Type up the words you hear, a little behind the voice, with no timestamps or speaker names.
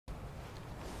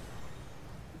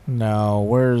Now,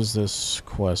 where's this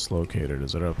quest located?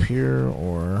 Is it up here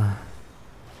or...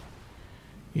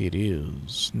 It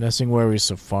is. Nesingwary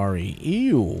Safari.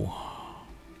 Ew.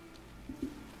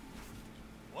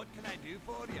 What can I do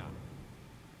for you?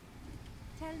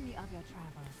 Tell me of your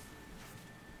travels.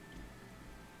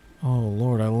 Oh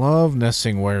lord, I love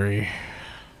Nesingwary.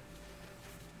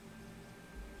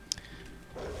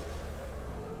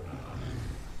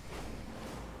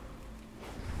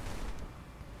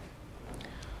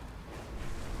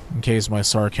 In case my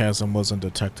sarcasm wasn't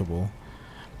detectable.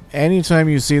 Anytime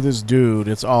you see this dude,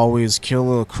 it's always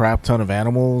kill a crap ton of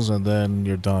animals and then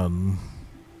you're done.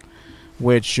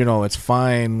 Which, you know, it's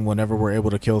fine whenever we're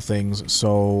able to kill things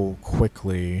so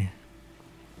quickly.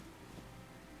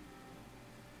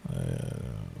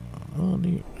 Oh,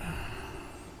 neat.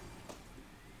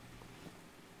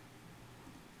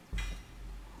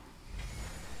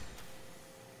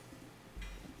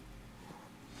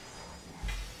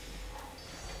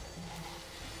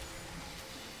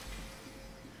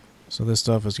 So this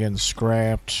stuff is getting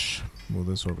scrapped. Move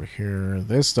this over here.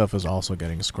 This stuff is also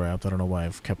getting scrapped. I don't know why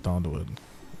I've kept onto it.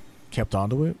 Kept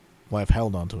onto it? Why I've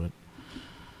held onto it.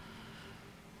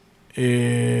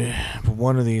 But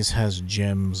one of these has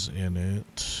gems in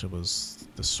it. It was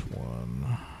this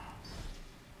one.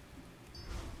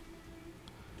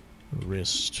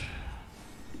 Wrist.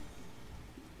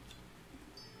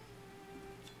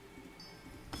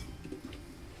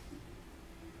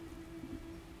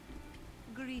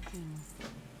 Greetings.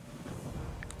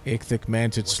 Ichthic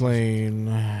mantis slain.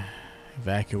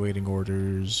 Evacuating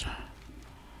orders.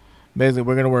 Basically,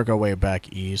 we're going to work our way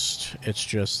back east. It's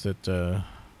just that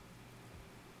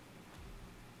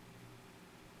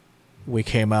we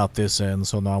came out this end,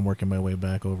 so now I'm working my way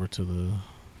back over to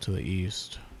the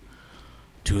east.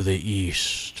 To the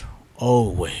east.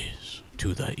 Always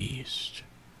to the east.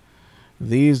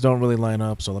 These don't really line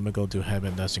up, so let me go do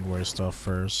Habit Nesingwary stuff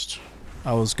first.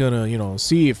 I was gonna, you know,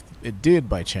 see if it did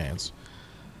by chance.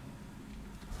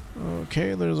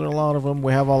 Okay, there's a lot of them.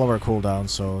 We have all of our cooldowns,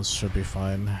 so it should be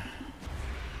fine.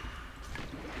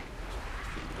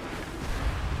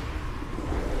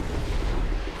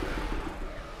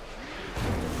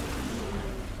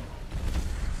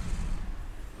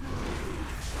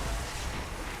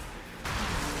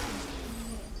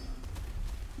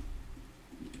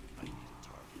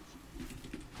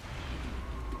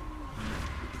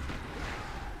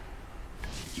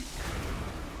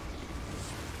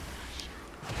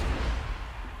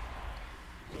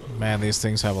 Man, these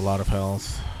things have a lot of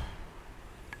health.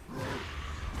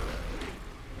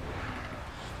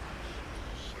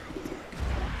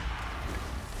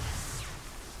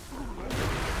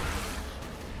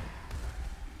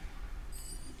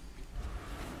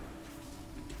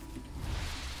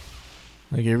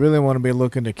 Like, you really want to be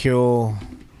looking to kill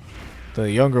the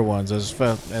younger ones, as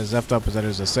effed up as that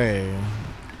is to say,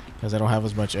 because they don't have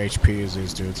as much HP as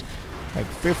these dudes. Like,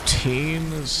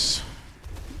 15 is...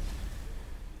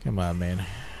 Come on, man.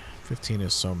 15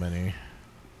 is so many.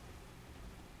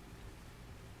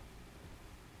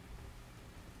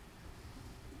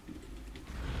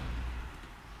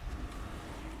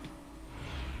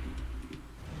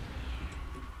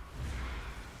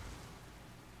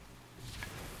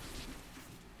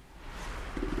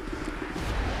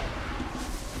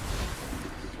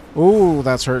 Ooh,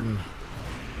 that's hurting.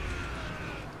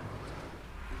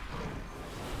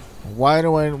 Why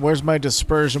do I... Where's my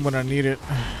dispersion when I need it?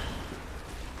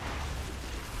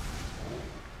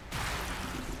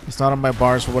 It's not on my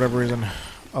bars for whatever reason.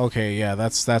 Okay, yeah,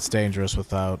 that's dangerous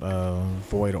without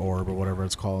Void Orb or whatever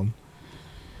it's called.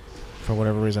 For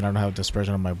whatever reason, I don't have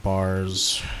dispersion on my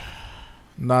bars.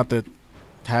 Not that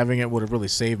having it would have really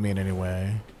saved me in any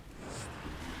way.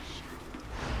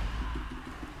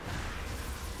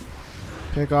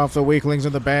 Pick off the weaklings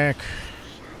in the back.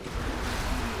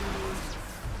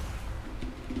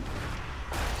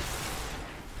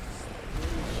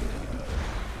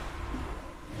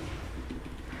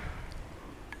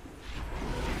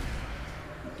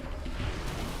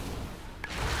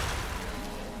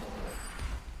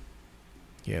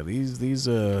 Yeah, these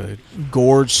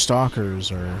gorge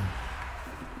stalkers are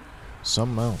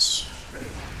something else.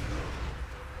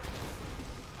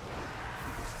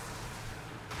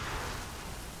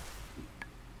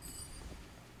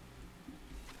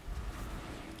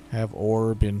 Have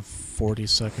orb in 40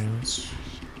 seconds.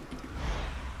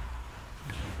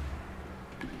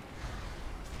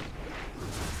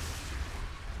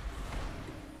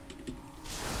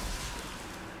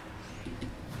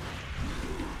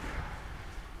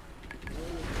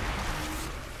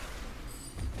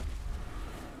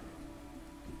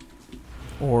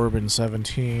 Orb in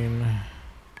 17.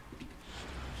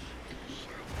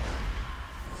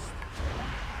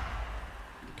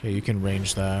 Okay, you can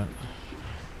range that.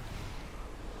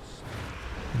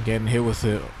 Getting hit with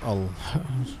it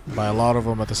by a lot of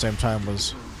them at the same time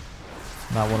was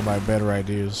not one of my better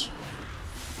ideas.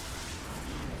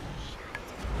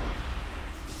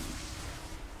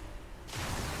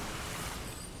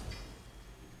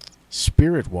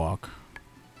 Spirit Walk.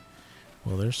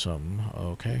 Well, there's some.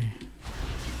 Okay.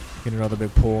 Get another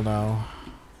big pull now.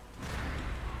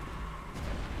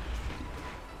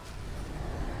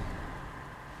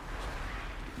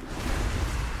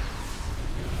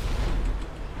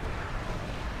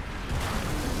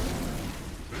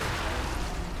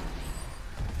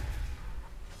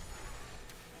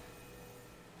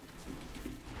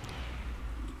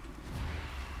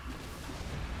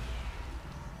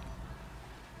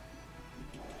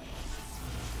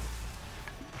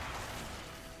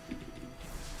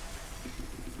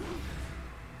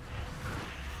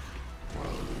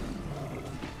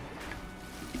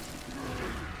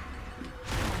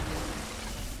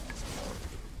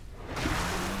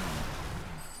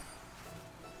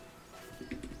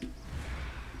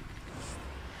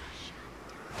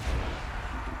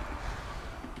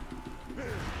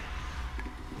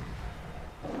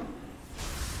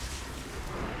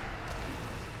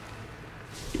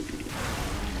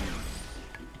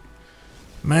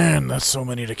 Man, that's so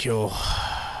many to kill.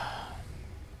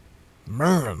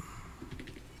 Man.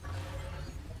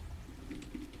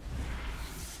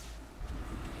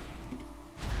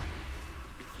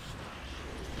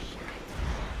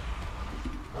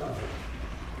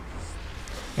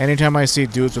 Anytime I see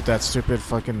dudes with that stupid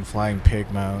fucking flying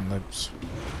pig mount,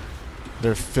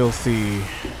 they're filthy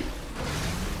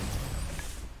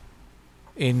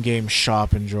in-game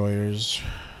shop enjoyers.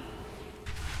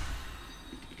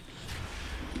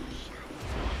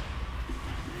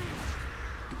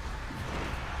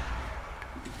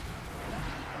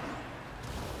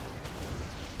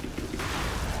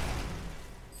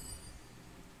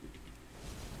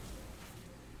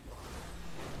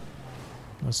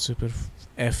 A stupid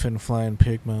effing flying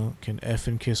pig mount can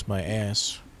effing kiss my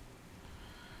ass.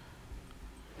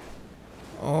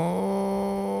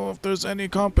 Oh, if there's any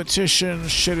competition,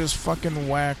 shit is fucking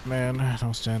whack, man.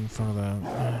 Don't stand in front of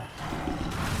that.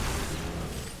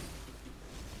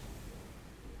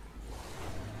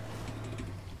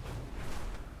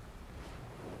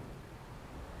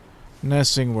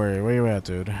 Nesingwary, where you at,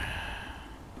 dude?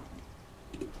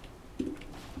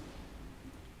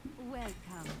 Welcome.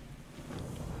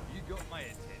 You got my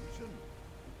attention.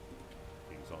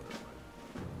 Things on it, man.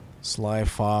 Sly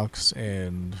Fox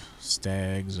and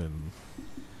Stags and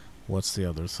what's the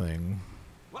other thing?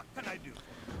 What can I do?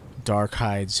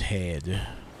 Darkhide's Head.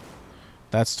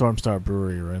 That's Stormstar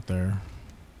Brewery right there.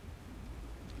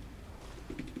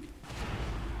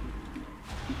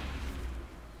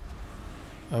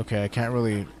 Okay, I can't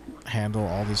really handle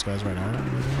all these guys right now.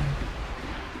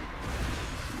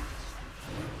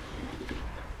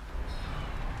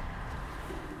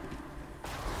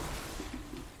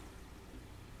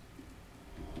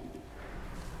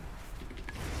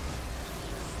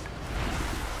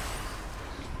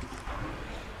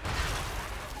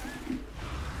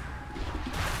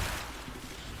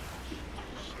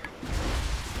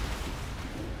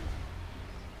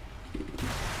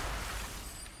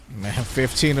 Man,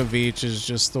 15 of each is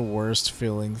just the worst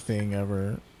feeling thing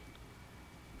ever.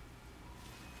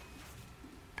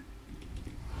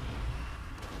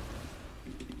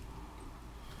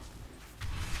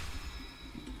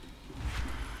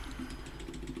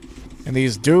 And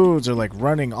these dudes are like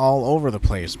running all over the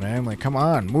place, man. Like, come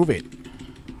on, move it.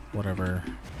 Whatever.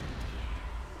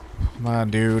 Come on,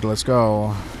 dude, let's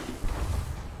go.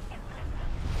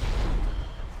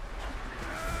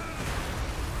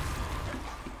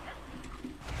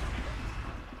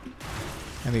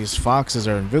 And these foxes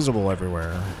are invisible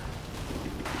everywhere.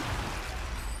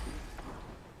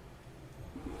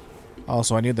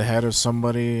 Also, I need the head of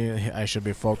somebody. I should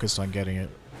be focused on getting it.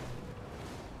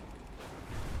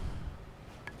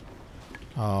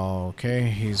 Okay,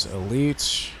 he's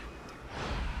elite.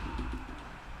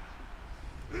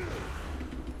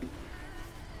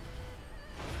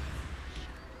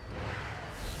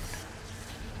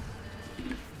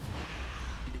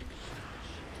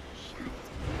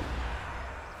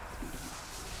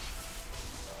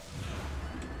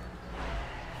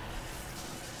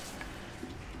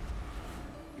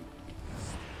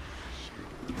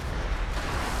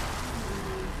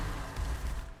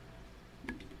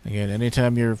 Again,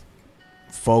 anytime you're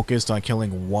focused on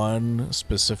killing one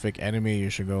specific enemy, you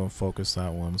should go and focus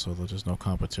that one so that there's no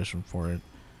competition for it.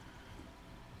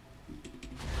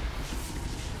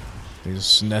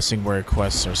 These Nesingwary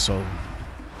quests are so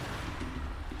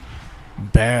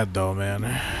bad though,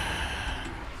 man.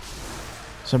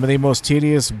 Some of the most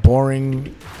tedious,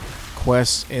 boring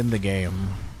quests in the game.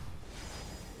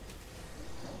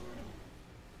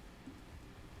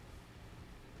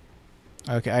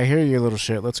 Okay, I hear you, little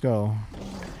shit. Let's go.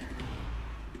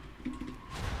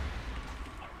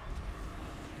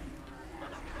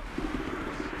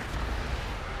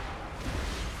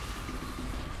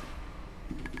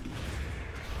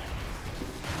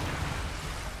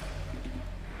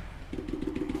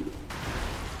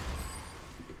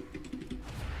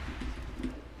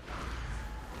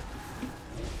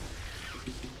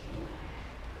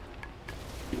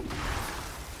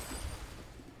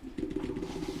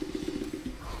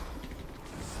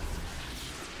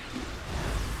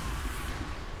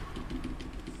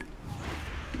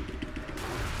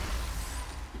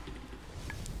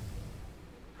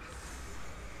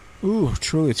 Ooh,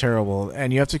 truly terrible.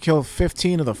 And you have to kill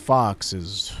 15 of the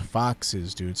foxes.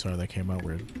 Foxes, dude. Sorry, that came out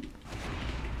weird.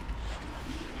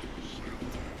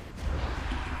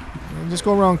 And just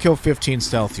go around and kill 15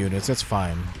 stealth units. That's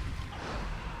fine.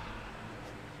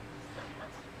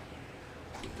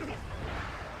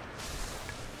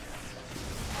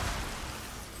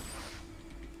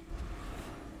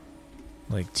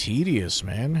 Like, tedious,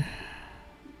 man.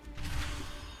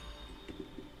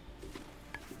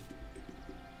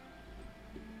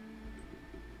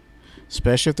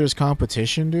 Especially if there's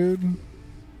competition, dude.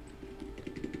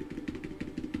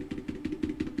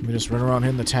 We just run around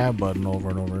hitting the tab button over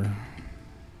and over.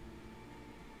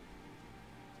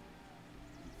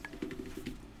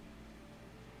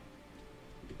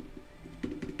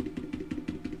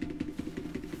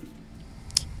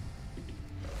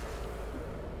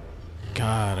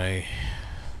 God, I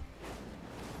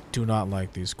do not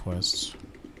like these quests.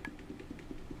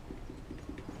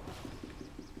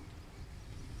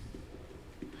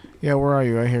 Yeah, where are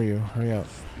you? I hear you. Hurry up.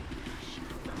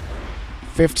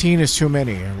 15 is too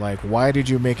many. Like, why did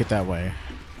you make it that way?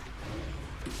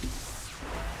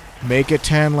 Make it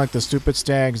 10 like the stupid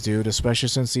stags, dude. Especially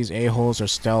since these a-holes are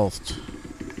stealthed.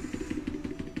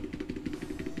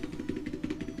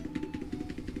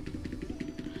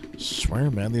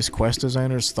 Swear, man, these quest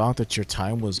designers thought that your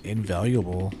time was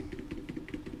invaluable.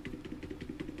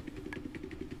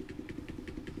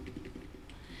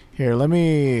 Here, let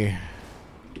me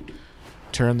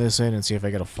turn this in and see if I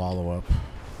get a follow-up.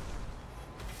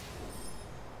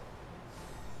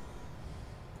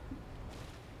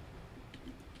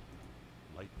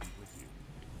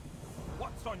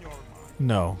 What's on your mind?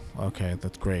 No. Okay,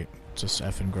 that's great. Just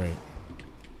effing great.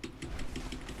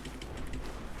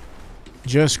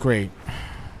 Just great.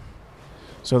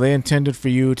 So they intended for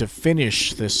you to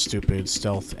finish this stupid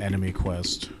stealth enemy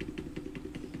quest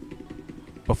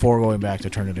before going back to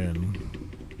turn it in.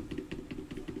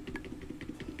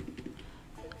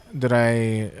 Did I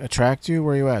attract you?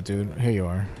 Where you at, dude? Here you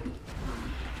are.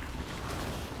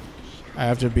 I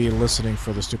have to be listening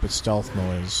for the stupid stealth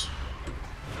noise.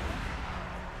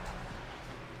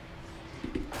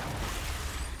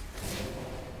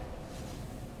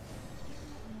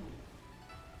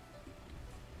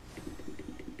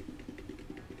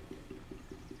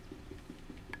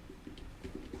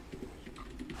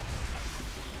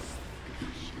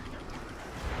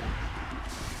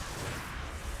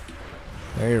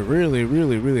 They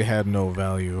really had no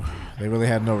value. They really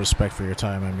had no respect for your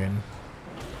time, I mean.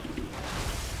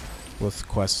 With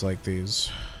quests like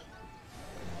these.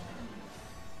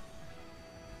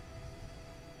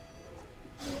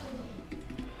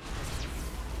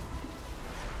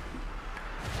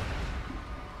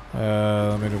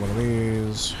 Let me do one of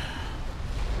these.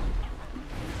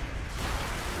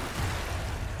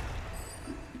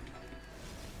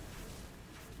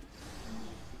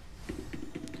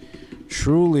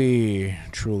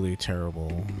 Truly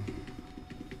terrible.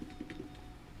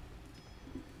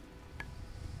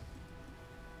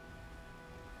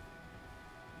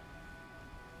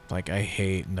 Like, I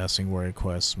hate Nesingwary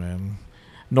quests, man.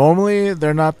 Normally,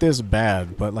 they're not this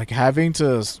bad, but, like, having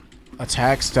to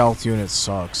attack stealth units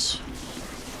sucks.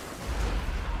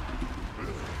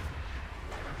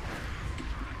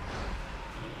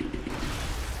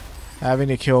 Having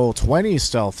to kill 20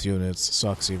 stealth units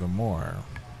sucks even more.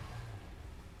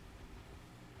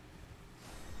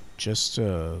 Just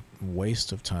a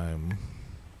waste of time.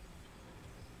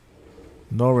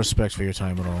 No respect for your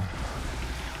time at all.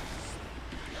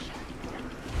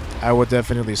 I would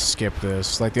definitely skip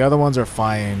this. Like, the other ones are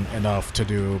fine enough to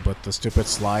do, but the stupid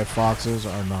sly foxes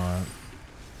are not.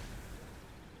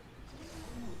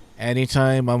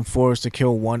 Anytime I'm forced to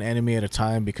kill one enemy at a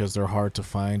time because they're hard to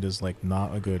find is, like,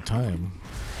 not a good time.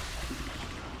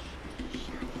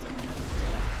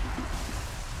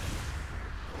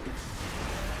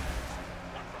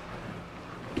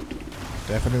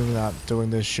 Definitely not doing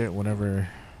this shit whenever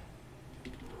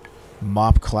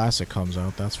MoP Classic comes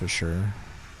out, that's for sure.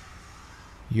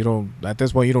 You don't, at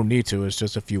this point you don't need to, it's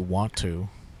just if you want to.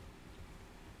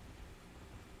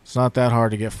 It's not that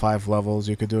hard to get 5 levels,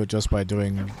 you could do it just by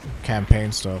doing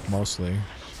campaign stuff mostly.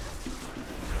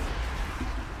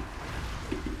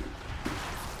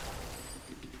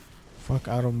 Fuck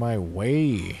out of my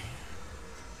way.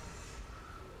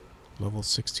 Level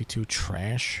 62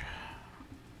 trash.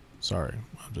 Sorry,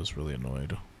 I'm just really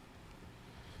annoyed.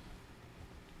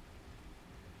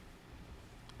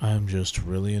 I'm just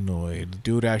really annoyed. The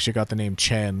dude actually got the name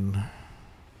Chen,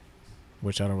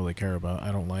 which I don't really care about.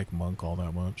 I don't like Monk all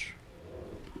that much.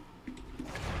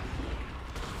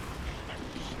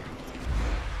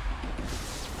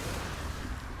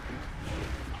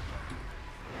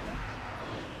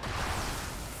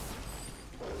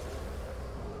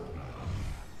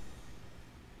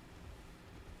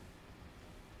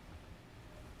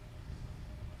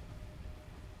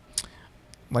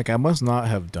 Like, I must not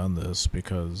have done this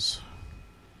because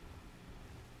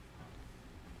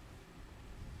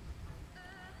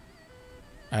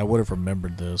I would have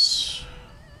remembered this.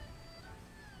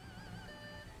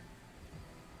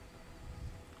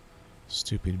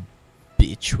 Stupid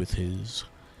bitch with his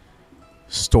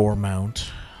store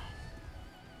mount.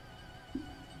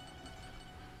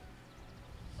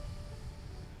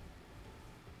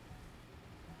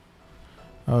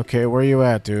 Okay, where you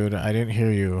at, dude? I didn't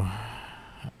hear you.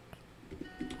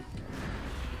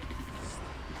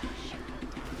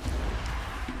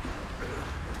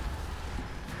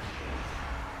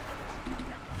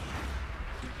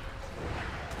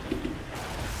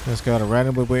 Just gotta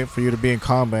randomly wait for you to be in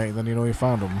combat, then you know you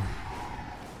found him.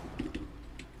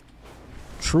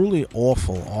 Truly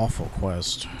awful, awful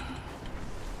quest.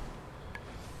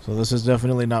 So this is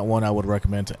definitely not one I would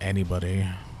recommend to anybody.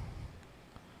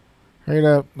 Hurry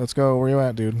up, let's go. Where you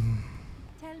at, dude?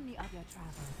 Tell me of your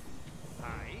travels.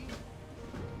 Aye.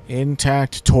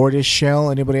 Intact tortoise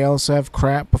shell. Anybody else have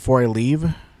crap before I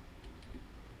leave?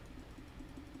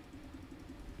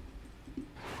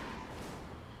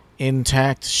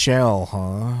 Intact shell,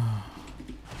 huh?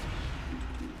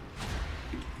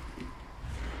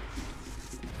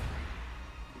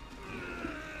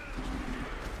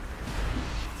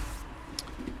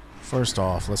 First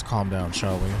off, let's calm down,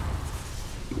 shall we?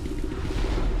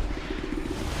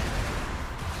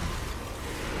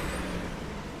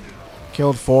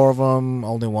 Killed 4 of them,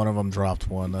 only 1 of them dropped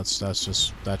 1. That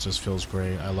just feels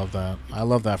great. I love that. I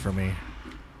love that for me.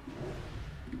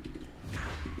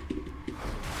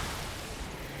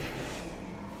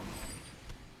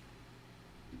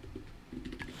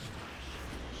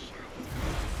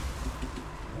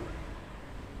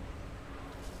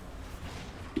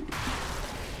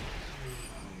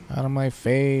 Out of my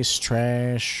face,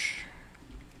 trash.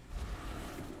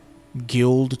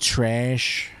 Guild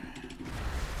trash.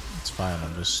 It's fine,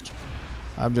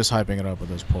 I'm just hyping it up at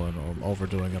this point. I'm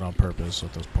overdoing it on purpose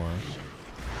at this point.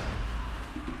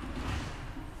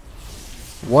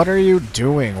 What are you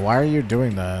doing? Why are you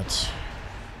doing that?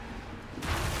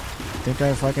 Think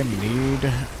I fucking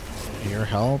need your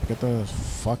help? Get the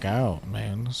fuck out,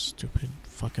 man. Stupid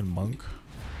fucking monk.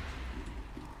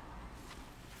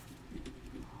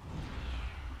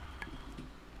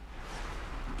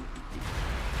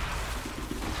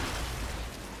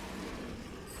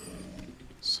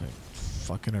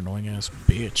 Fucking annoying ass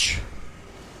bitch.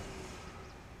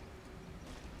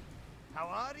 How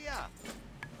are ya?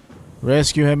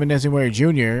 Rescue him in Nesingwary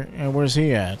Jr. And where's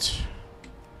he at?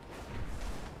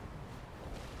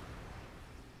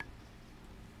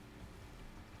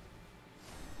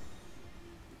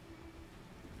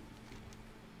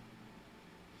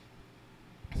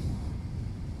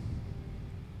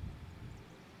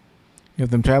 If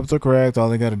them tablets are correct, all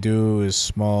they gotta do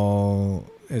is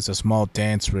it's a small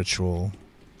dance ritual.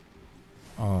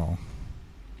 Oh.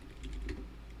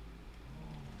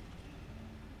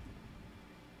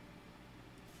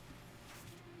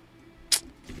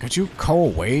 Could you go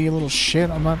away, you little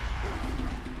shit? I'm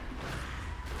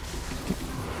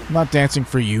not dancing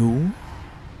for you.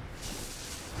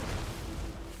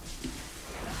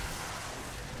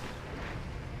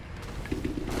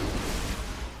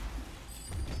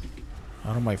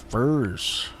 Out of my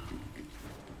furs.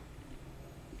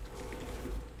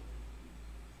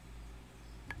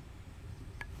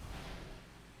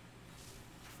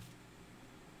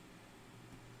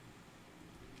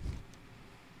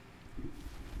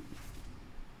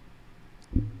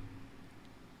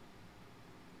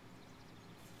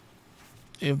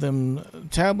 If them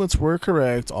tablets were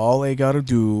correct, all they gotta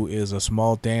do is a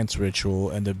small dance ritual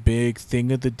and the big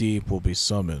thing of the deep will be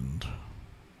summoned.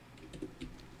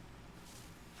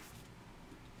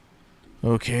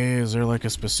 Okay, is there like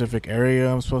a specific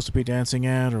area I'm supposed to be dancing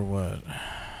at, or what?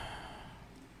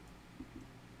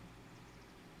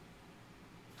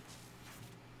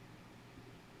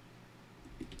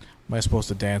 Am I supposed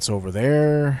to dance over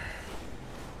there?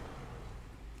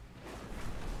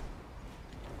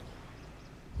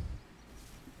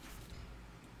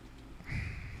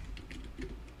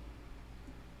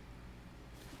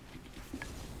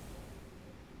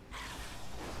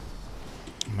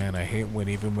 Man, I hate when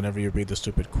even whenever you read the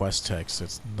stupid quest text,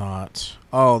 it's not...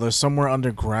 Oh, there's somewhere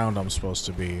underground I'm supposed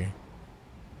to be.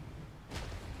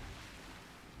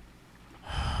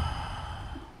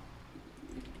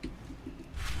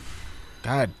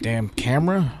 God damn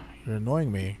camera? You're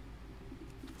annoying me.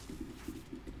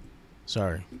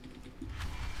 Sorry.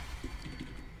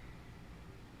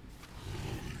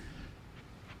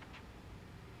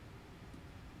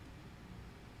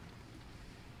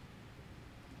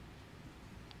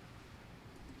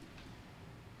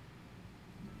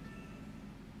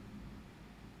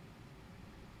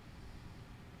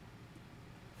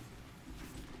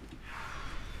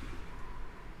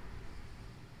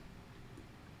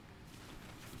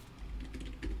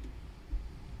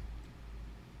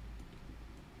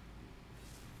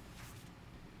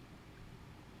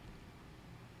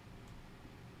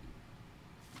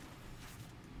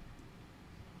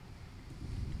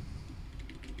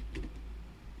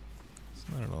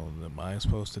 I don't know, am I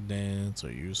supposed to dance?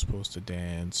 Are you supposed to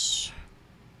dance?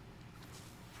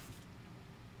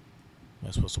 Am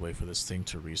I supposed to wait for this thing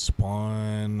to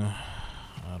respawn?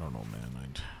 I don't know,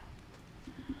 man.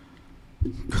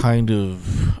 I'm kind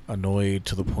of annoyed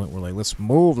to the point where, like, let's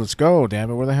move, let's go, damn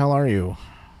it, where the hell are you?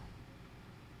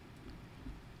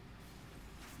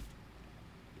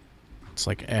 It's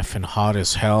like effing hot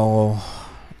as hell.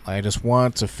 I just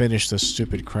want to finish this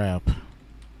stupid crap.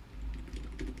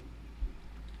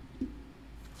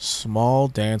 Small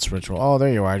dance ritual. Oh,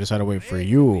 there you are. I just had to wait for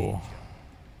you.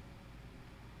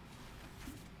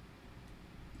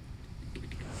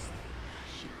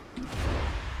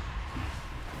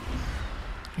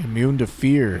 Immune to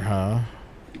fear, huh?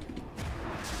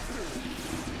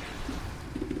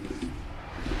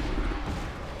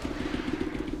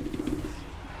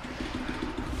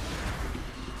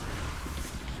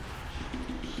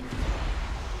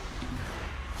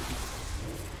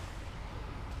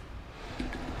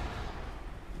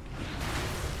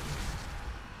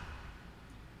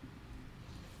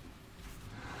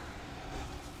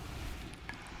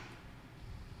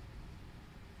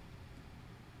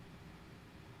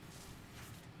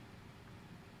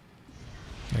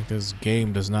 Like, this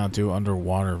game does not do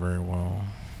underwater very well.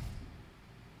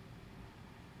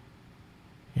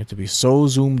 You have to be so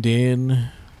zoomed in.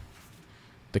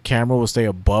 The camera will stay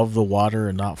above the water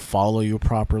and not follow you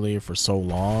properly for so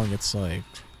long. It's like...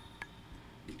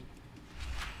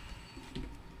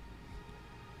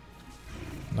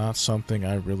 not something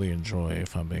I really enjoy,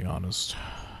 if I'm being honest.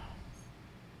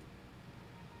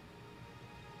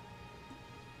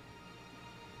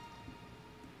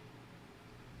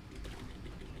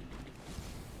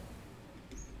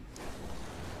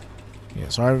 Yeah,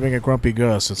 sorry for being a grumpy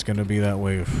Gus. It's going to be that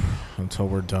way until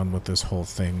we're done with this whole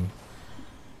thing.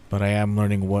 But I am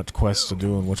learning what quests to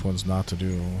do and which ones not to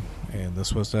do. And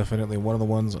this was definitely one of the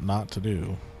ones not to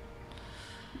do.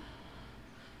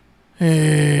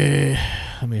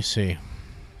 Let me see.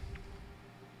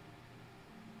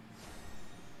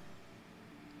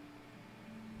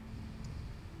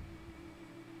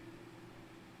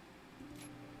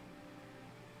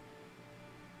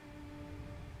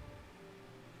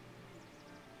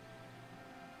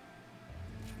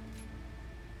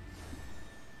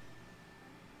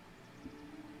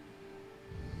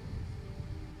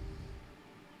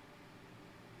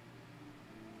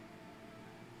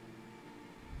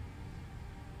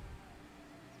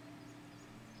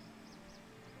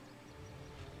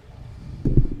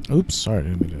 Oops, sorry, I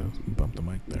didn't mean to bump the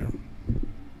mic there.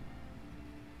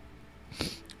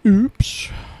 Oops.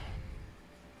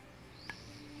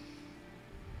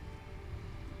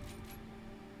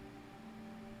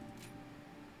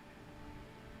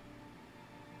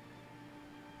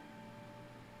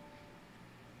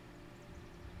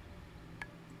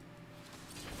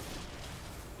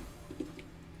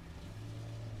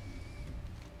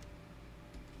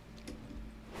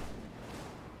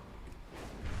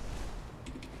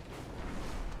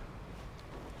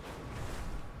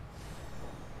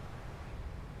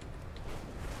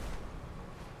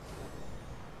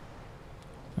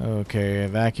 Okay,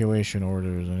 evacuation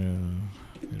orders. I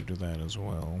need to do that as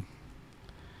well.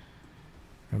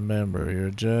 Remember, you're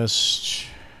just...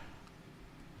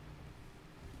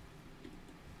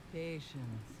 Patience,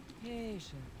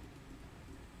 patience.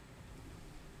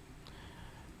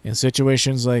 In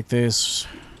situations like this,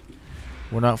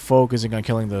 we're not focusing on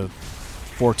killing the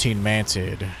 14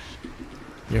 mantid.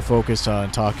 You're focused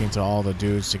on talking to all the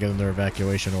dudes to get them their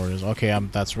evacuation orders. Okay,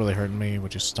 that's really hurting me.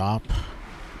 Would you stop?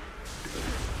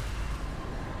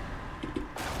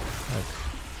 Like,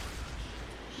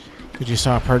 could you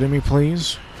stop hurting me,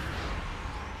 please?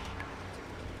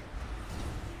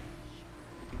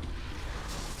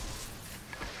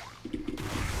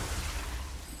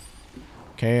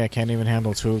 Okay, I can't even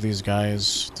handle two of these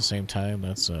guys at the same time.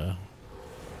 That's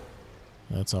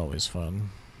always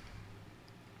fun.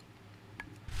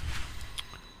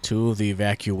 Two of the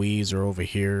evacuees are over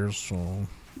here, so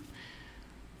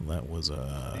that was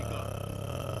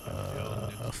a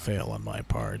fail on my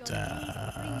part.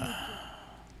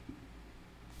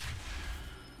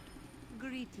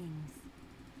 Greetings.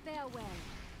 Farewell.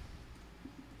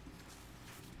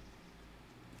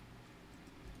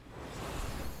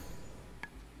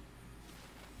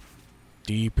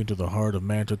 Deep into the heart of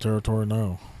Manta territory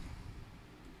now.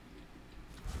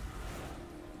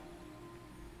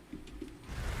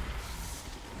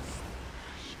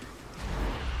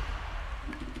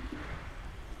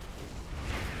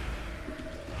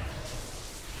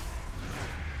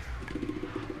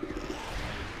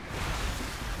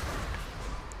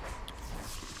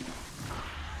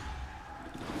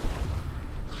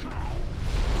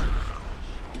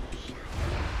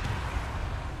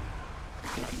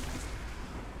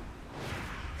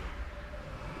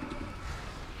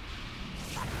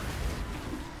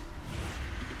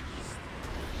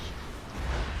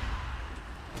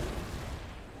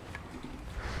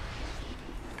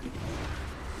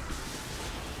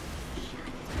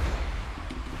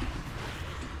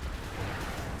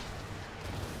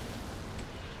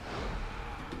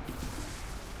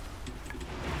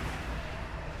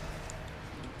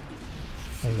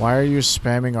 Why are you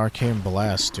spamming Arcane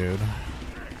Blast, dude?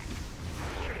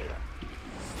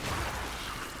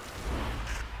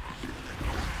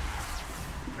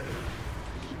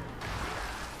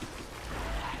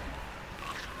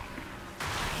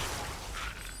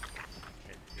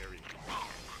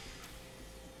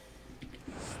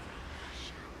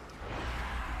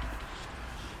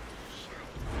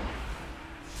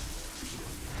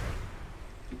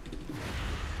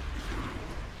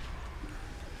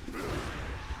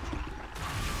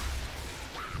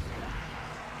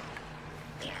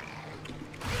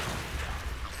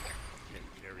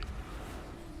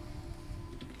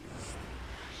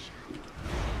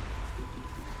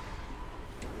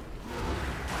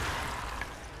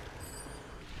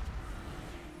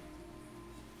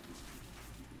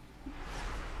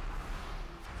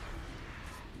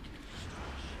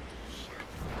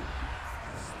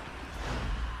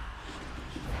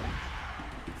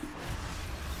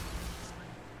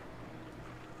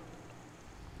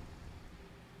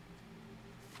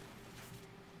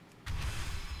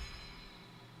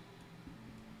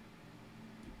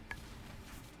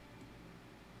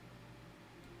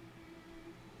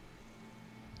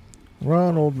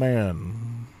 Run, old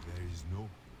man. There is no.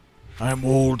 I'm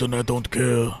old and I don't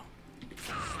care.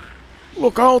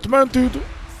 Look out, Mantid!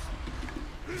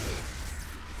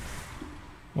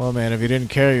 Well, man, if you didn't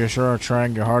care, you sure are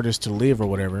trying your hardest to leave or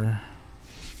whatever.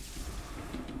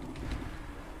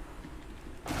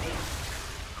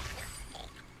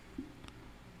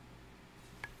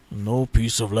 No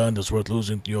piece of land is worth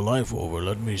losing your life over.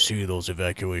 Let me see those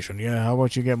evacuation. Yeah, how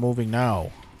about you get moving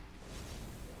now?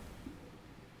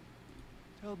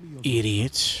 Tell me of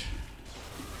Idiot.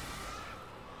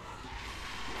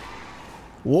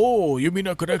 Whoa, you mean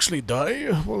I could actually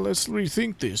die? Well, let's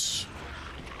rethink this.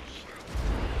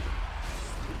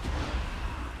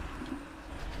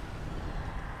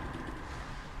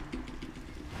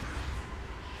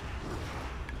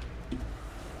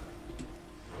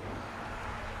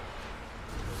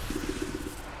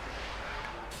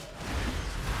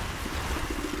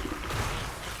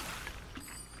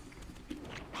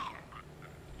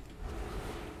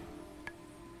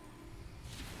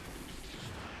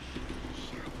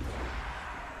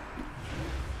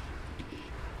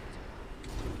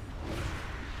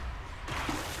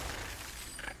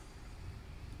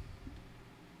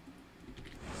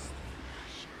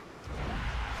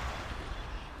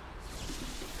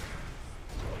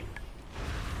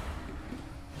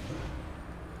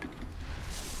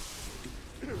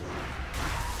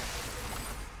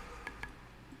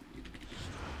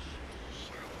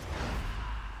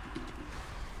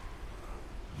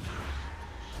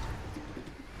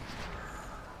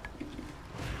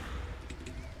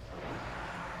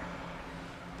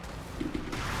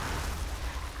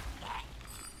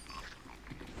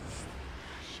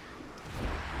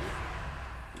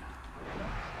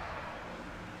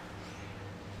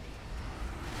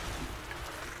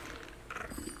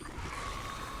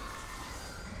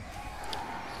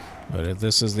 But if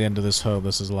this is the end of this hub,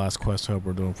 this is the last quest hub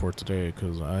we're doing for today,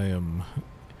 because I am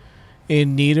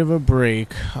in need of a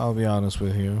break, I'll be honest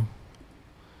with you.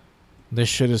 This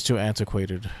shit is too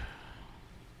antiquated.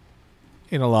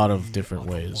 In a lot of different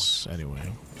ways,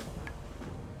 anyway.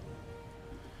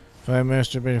 Five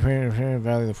Master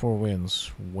Valley of the Four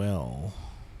Winds. Well.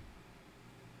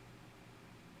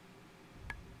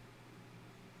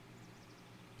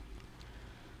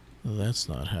 That's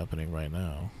not happening right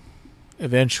now.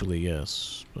 Eventually,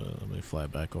 yes. But let me fly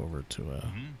back over to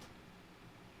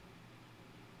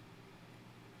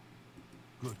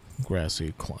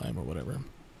grassy climb or whatever.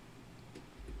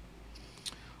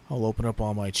 I'll open up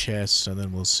all my chests and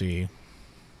then we'll see.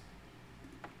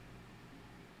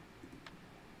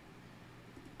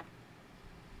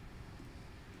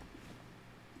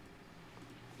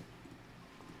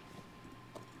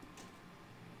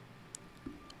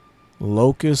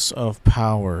 Locus of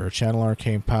Power. Channel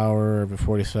Arcane Power every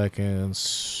 40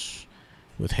 seconds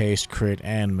with Haste, Crit,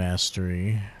 and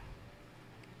Mastery.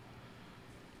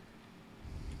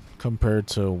 Compared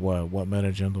to what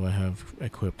metagem do I have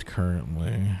equipped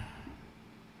currently?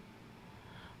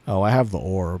 Oh, I have the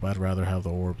orb. I'd rather have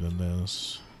the orb than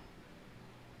this.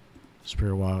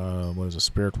 Spirit Walk. What is it?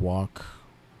 Spirit Walk.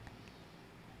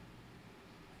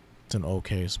 It's an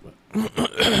okay spell.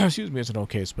 Excuse me. It's an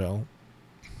okay spell.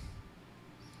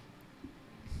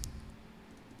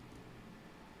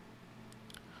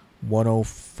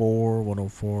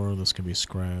 104. This can be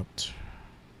scrapped.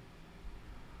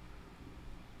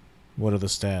 What are the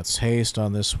stats? Haste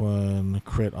on this one,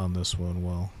 crit on this one.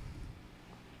 Well,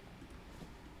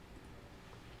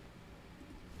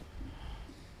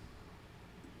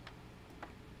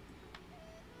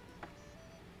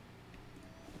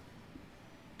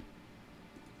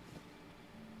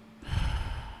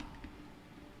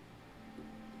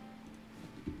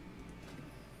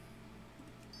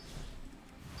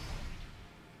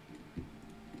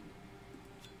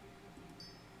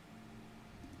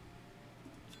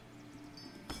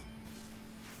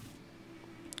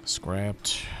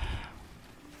 scrapped.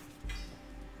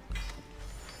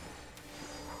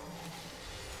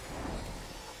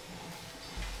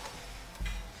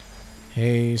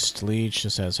 Haste, leech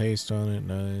just has haste on it,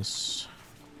 nice.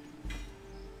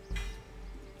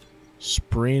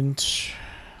 Sprint.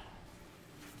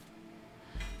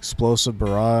 Explosive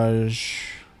barrage.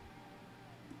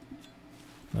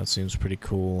 That seems pretty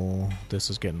cool. This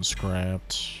is getting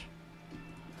scrapped.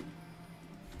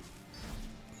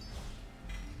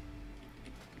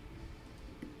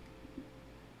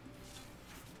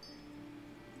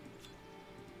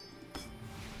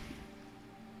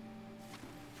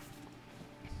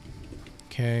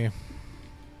 Okay.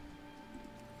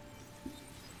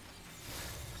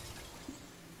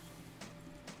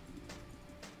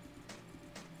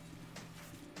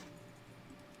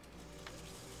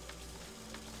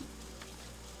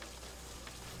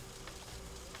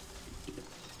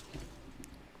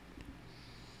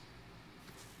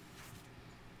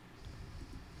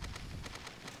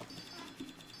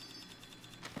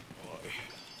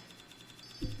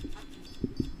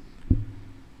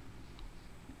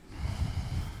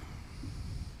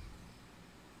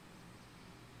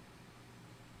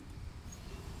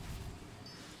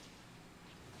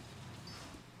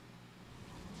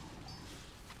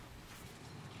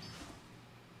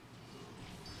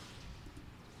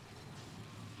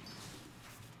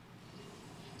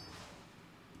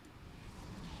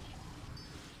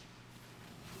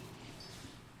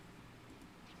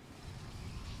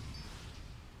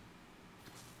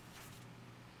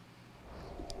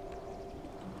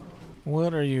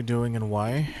 What are you doing and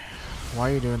why?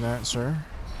 Why are you doing that, sir?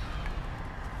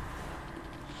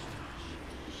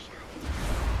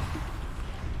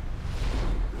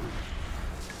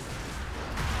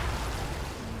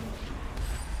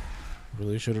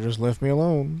 Really should have just left me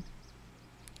alone.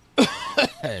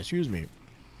 Excuse me.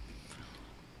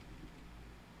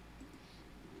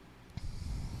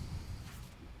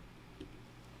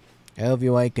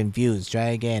 LVY confused. Try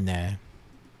again.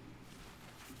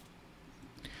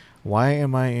 Why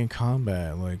am I in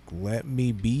combat? Like, let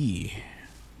me be.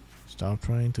 Stop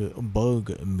trying to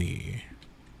bug me.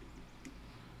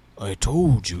 I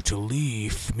told you to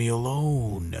leave me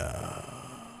alone.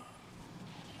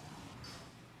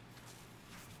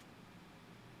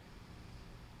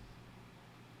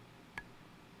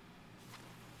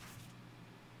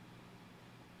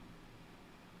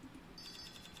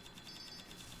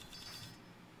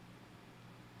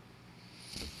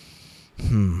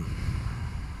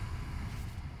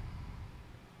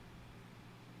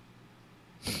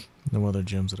 No other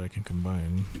gems that I can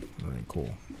combine. Alright,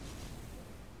 cool.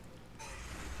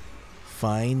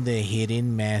 Find the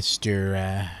hidden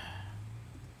master.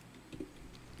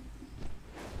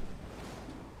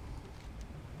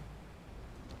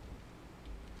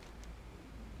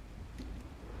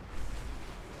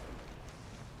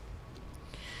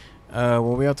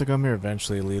 Well, we have to come here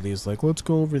eventually. Lily's like, let's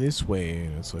go over this way.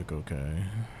 And it's like, okay.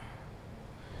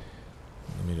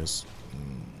 Let me just...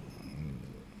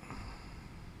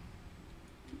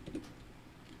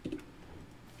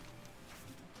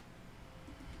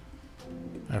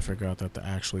 I forgot that to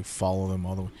actually follow them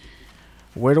all the way.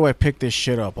 Where do I pick this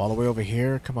shit up? All the way over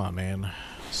here? Come on, man.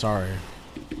 Sorry.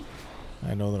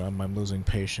 I know that I'm losing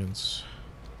patience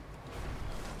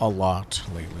a lot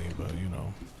lately, but you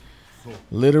know.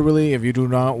 Literally, if you do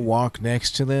not walk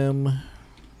next to them...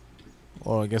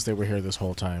 Well, I guess they were here this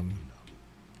whole time.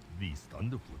 These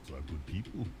Thunderfoots are good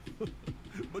people.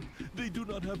 But they do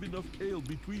not have enough ale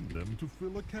between them to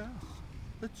fill a cask.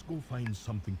 Let's go find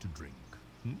something to drink.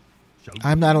 Shall we?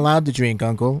 I'm not allowed to drink,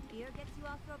 Uncle. Beer gets you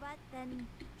off your butt, then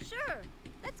sure.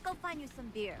 Let's go find you some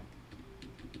beer.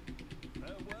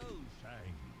 Farewell,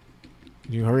 Shang.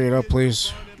 Can you hurry it up,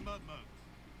 please? And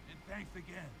thanks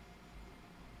again.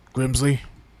 Grimsley?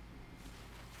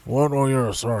 What? Oh,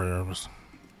 yeah, sorry.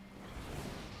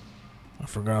 I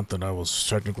forgot that I was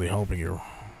technically helping you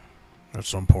at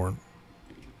some point.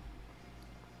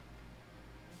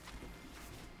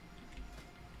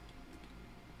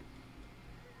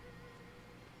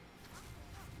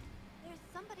 There's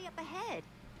somebody up ahead.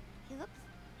 He looks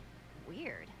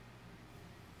weird.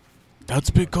 That's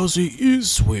because he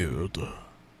is weird.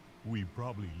 We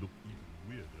probably look even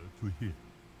weirder to him.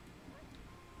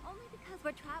 Only because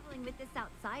we're traveling with this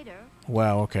outsider.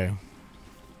 Wow, okay.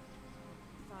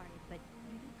 Sorry, but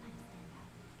you do kind of stand out.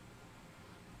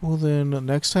 Well then,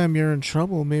 next time you're in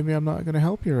trouble, maybe I'm not gonna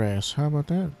help your ass. How about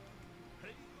that?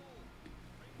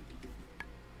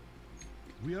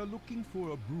 We are looking for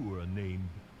a brewer named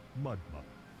Mudmug.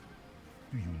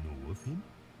 Do you know of him?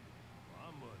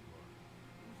 I'm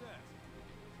Who's that?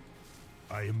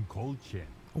 I am called Chen.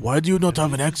 Why do you not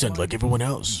have an accent like everyone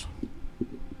else?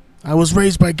 I was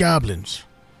raised by goblins.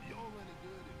 You all any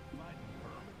good at fighting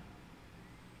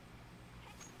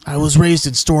vermin? I was raised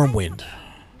in Stormwind.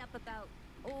 Beaten up about,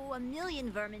 a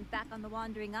million vermin back on the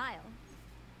Wandering Isle.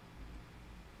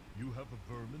 You have a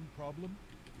vermin problem?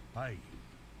 Aye.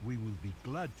 We will be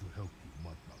glad to help you,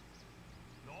 Mudmug.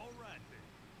 All right then.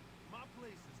 My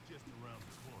place is just around the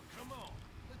corner. Come on,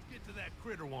 let's get to that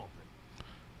critter womping.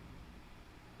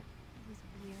 It was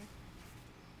weird.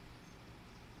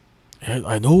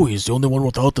 I know, he's the only one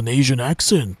without an Asian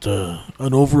accent.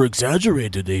 An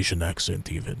over-exaggerated Asian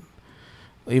accent, even.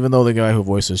 Even though the guy who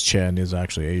voices Chen is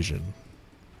actually Asian.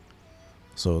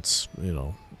 So it's, you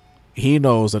know... He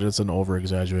knows that it's an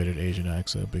over-exaggerated Asian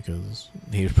accent because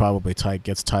he probably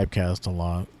gets typecast a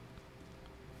lot.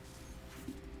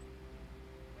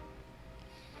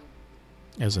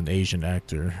 As an Asian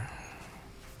actor.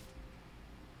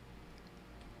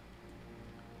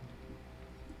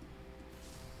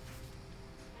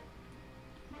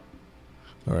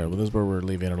 Alright, well this is where we're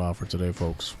leaving it off for today,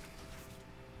 folks.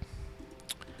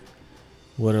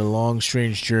 What a long,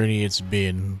 strange journey it's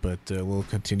been, but we'll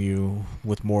continue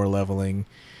with more leveling.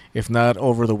 If not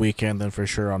over the weekend, then for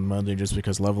sure on Monday, just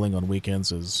because leveling on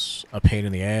weekends is a pain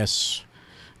in the ass.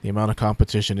 The amount of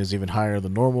competition is even higher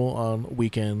than normal on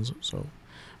weekends. So,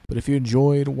 but if you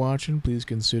enjoyed watching, please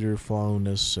consider following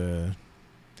us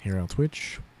here on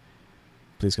Twitch.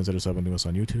 Please consider subbing to us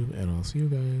on YouTube, and I'll see you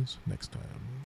guys next time.